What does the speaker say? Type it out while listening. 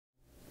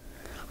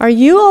Are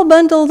you all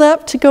bundled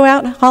up to go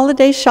out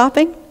holiday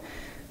shopping?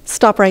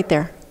 Stop right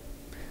there.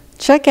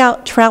 Check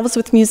out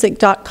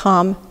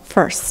travelswithmusic.com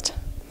first.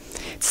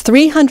 It's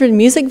 300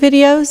 music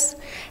videos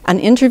and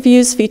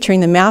interviews featuring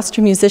the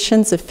master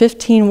musicians of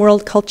 15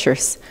 world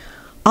cultures,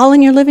 all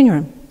in your living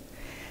room.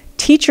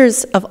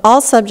 Teachers of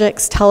all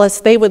subjects tell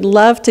us they would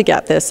love to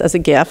get this as a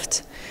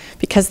gift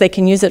because they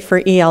can use it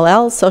for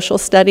ELL, social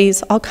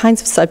studies, all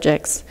kinds of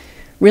subjects.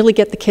 Really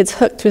get the kids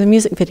hooked through the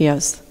music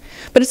videos.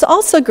 But it's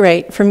also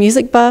great for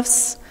music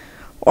buffs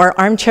or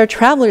armchair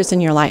travelers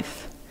in your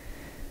life.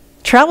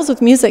 Travels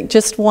with Music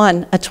just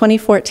won a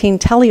 2014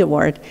 Telly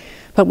Award,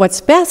 but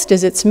what's best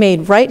is it's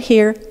made right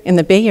here in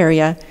the Bay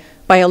Area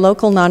by a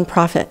local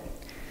nonprofit.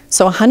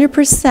 So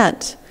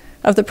 100%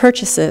 of the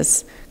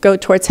purchases go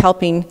towards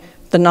helping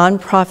the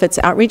nonprofit's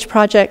outreach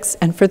projects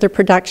and further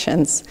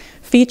productions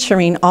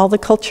featuring all the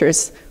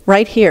cultures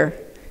right here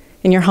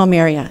in your home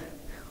area.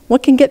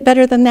 What can get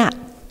better than that?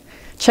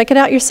 Check it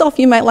out yourself,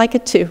 you might like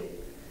it too.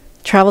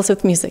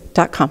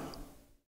 travelswithmusic.com.